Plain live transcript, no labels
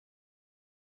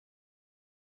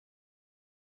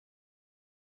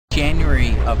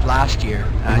January of last year,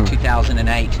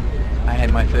 2008, I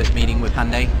had my first meeting with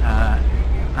Hyundai,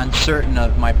 uncertain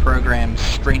of my program's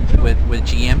strength with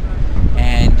GM.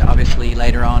 And obviously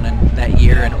later on in that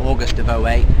year, in August of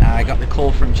 '08, I got the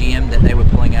call from GM that they were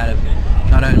pulling out of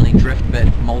not only drift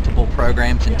but multiple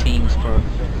programs and teams for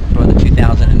the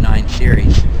 2009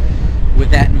 series.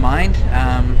 With that in mind,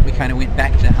 we kind of went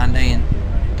back to Hyundai and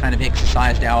kind of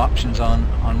exercised our options on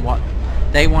what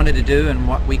they wanted to do and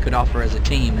what we could offer as a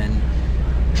team. And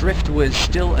drift was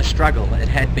still a struggle. It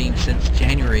had been since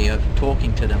January of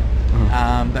talking to them.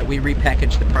 But we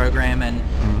repackaged the program,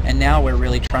 and now we're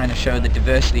really trying to show the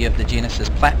diversity of the Genesis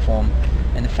platform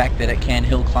and the fact that it can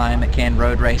hill climb, it can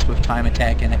road race with time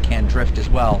attack, and it can drift as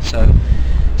well. So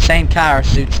same car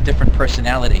suits different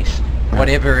personalities.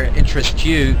 Whatever interests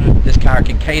you, this car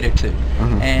can cater to.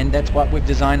 And that's what we've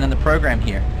designed on the program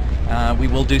here. We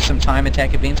will do some time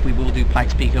attack events, we will do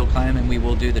Pikes Peak Hill Climb, and we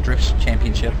will do the Drift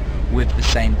Championship with the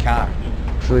same car.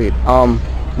 Sweet.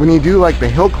 When you do like the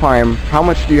hill climb, how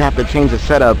much do you have to change the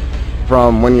setup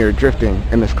from when you're drifting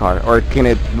in this car, or can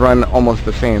it run almost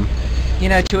the same? You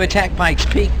know, to attack Pikes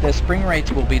Peak, the spring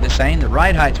rates will be the same, the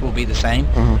ride heights will be the same.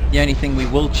 The only thing we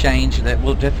will change that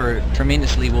will differ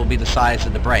tremendously will be the size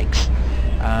of the brakes.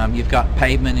 You've got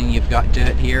pavement and you've got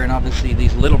dirt here, and obviously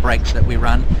these little brakes that we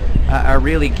run are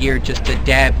really geared just to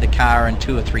dab the car in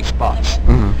 2 or 3 spots.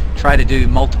 Try to do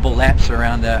multiple laps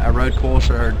around a road course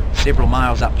or several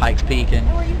miles up Pikes Peak, and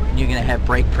you're going to have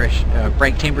brake pressure,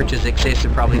 brake temperatures excess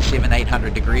of probably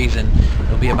 700-800 degrees, and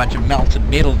there'll be a bunch of melted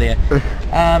metal there.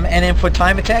 And then for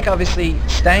time attack, obviously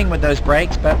staying with those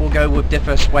brakes, but we'll go with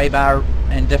different sway bar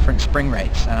and different spring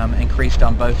rates, increased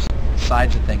on both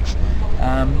sides of things.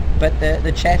 But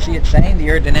the chassis, it's saying, the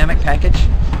aerodynamic package,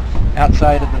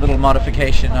 outside of the little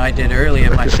modification I did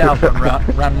earlier myself on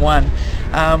run 1,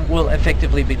 will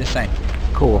effectively be the same.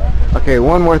 Cool. Okay,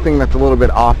 one more thing that's a little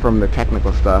bit off from the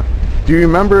technical stuff. Do you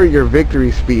remember your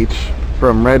victory speech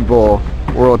from Red Bull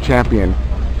World Champion?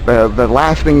 The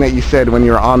last thing that you said when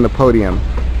you were on the podium?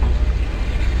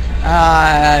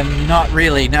 Not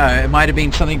really, no. It might have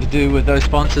been something to do with those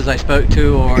sponsors I spoke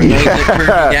to, or those that turned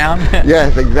me down.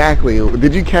 Yes, exactly.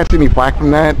 Did you catch any flack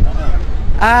from that?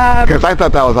 Because I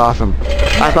thought that was awesome.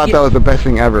 I thought that was the best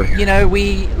thing ever. You know,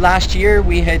 last year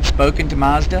we had spoken to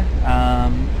Mazda,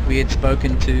 we had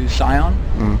spoken to Scion,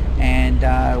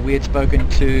 and we had spoken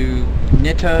to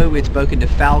Nitto, we had spoken to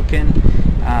Falcon,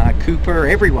 Cooper,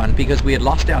 everyone, because we had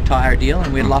lost our tire deal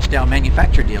and we had lost our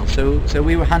manufacturer deal. So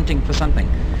we were hunting for something,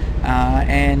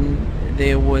 and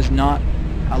there was not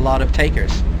a lot of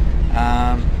takers.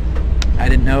 I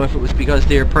didn't know if it was because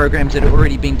their programs had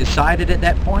already been decided at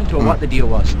that point, or what the deal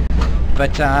was.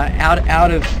 But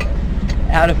out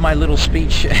of my little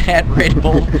speech at Red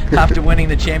Bull after winning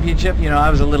the championship, you know,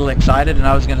 I was a little excited, and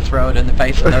I was going to throw it in the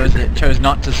face of those that chose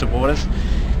not to support us.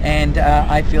 And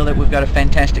I feel that we've got a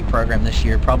fantastic program this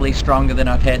year, probably stronger than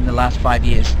I've had in the last 5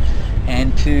 years.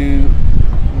 And to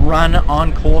run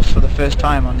on course for the first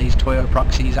time on these Toyo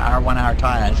Proxys R1R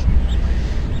tires,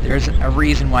 there's a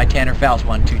reason why Tanner Fouts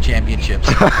won 2 championships.